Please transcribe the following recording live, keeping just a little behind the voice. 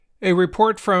A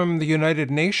report from the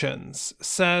United Nations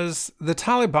says the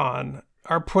Taliban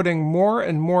are putting more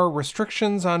and more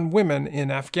restrictions on women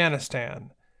in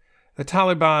Afghanistan. The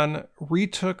Taliban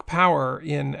retook power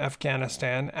in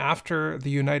Afghanistan after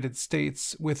the United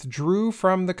States withdrew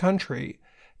from the country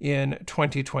in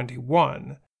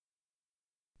 2021.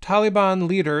 Taliban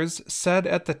leaders said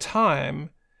at the time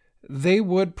they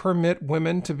would permit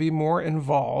women to be more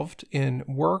involved in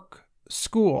work,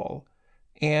 school,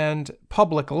 and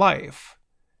public life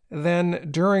than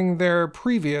during their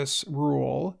previous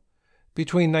rule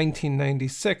between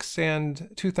 1996 and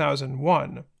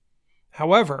 2001.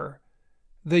 However,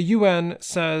 the UN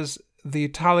says the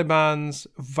Taliban's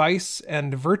Vice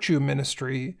and Virtue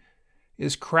Ministry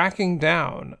is cracking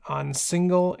down on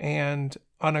single and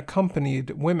unaccompanied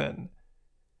women.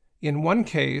 In one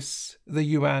case, the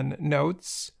UN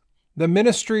notes, the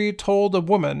ministry told a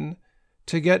woman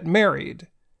to get married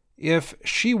if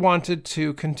she wanted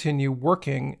to continue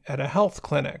working at a health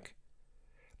clinic.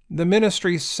 The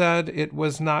ministry said it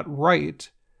was not right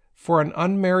for an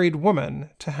unmarried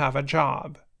woman to have a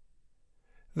job.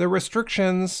 The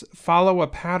restrictions follow a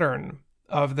pattern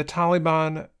of the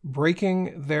Taliban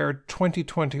breaking their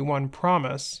 2021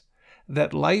 promise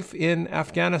that life in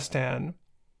Afghanistan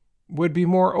would be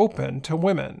more open to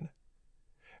women.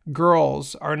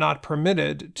 Girls are not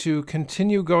permitted to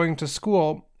continue going to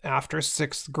school after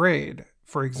 6th grade,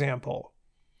 for example.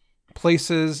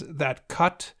 Places that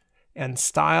cut and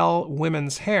style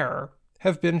women's hair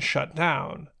have been shut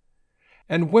down,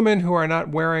 and women who are not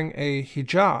wearing a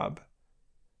hijab,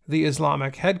 the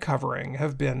Islamic head covering,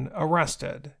 have been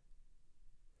arrested.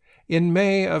 In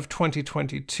May of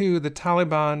 2022, the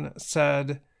Taliban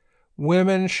said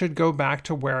women should go back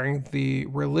to wearing the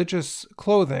religious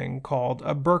clothing called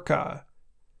a burqa.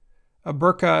 A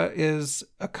burqa is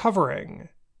a covering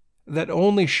that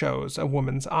only shows a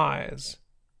woman's eyes.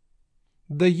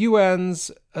 The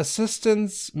UN's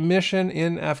assistance mission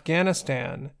in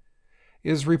Afghanistan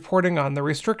is reporting on the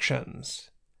restrictions.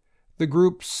 The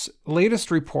group's latest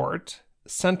report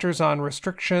centers on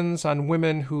restrictions on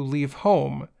women who leave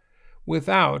home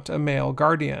without a male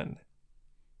guardian.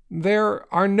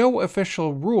 There are no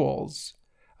official rules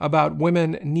about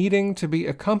women needing to be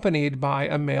accompanied by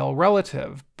a male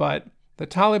relative, but the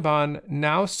Taliban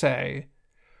now say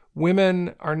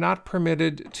women are not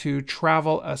permitted to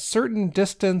travel a certain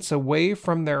distance away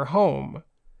from their home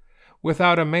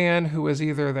without a man who is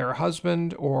either their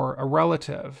husband or a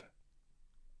relative.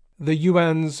 The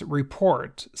UN's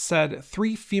report said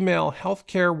 3 female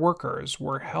healthcare workers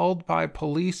were held by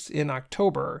police in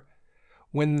October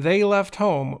when they left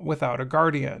home without a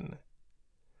guardian.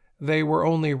 They were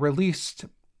only released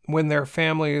when their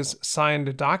families signed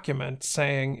a document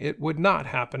saying it would not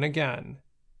happen again.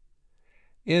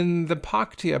 In the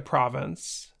Paktia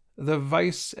province, the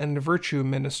Vice and Virtue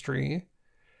Ministry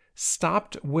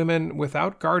stopped women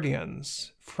without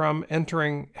guardians from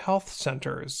entering health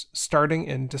centers starting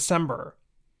in December.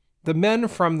 The men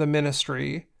from the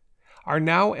ministry are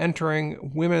now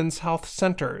entering women's health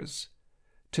centers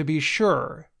to be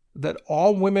sure that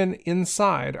all women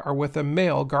inside are with a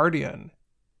male guardian.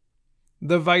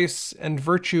 The Vice and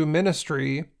Virtue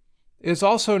Ministry is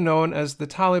also known as the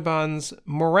Taliban's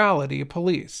morality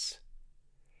police.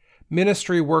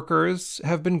 Ministry workers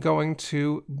have been going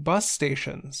to bus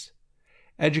stations,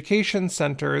 education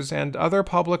centers, and other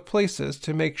public places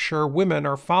to make sure women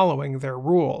are following their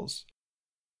rules.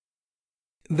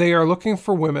 They are looking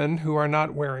for women who are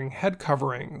not wearing head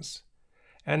coverings,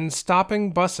 and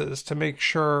stopping buses to make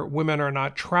sure women are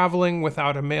not traveling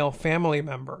without a male family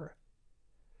member.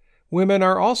 Women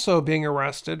are also being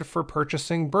arrested for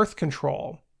purchasing birth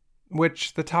control,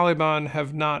 which the Taliban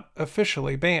have not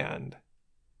officially banned.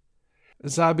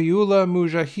 Zabiullah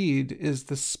Mujahid is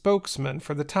the spokesman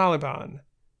for the Taliban.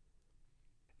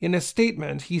 In a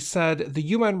statement, he said the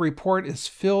UN report is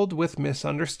filled with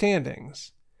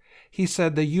misunderstandings. He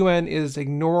said the UN is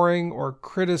ignoring or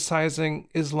criticizing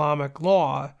Islamic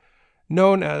law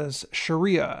known as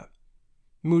Sharia.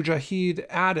 Mujahid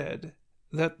added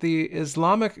that the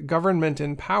Islamic government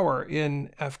in power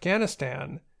in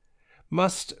Afghanistan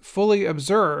must fully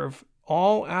observe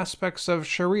all aspects of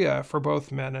Sharia for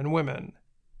both men and women.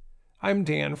 I'm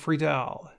Dan Friedel.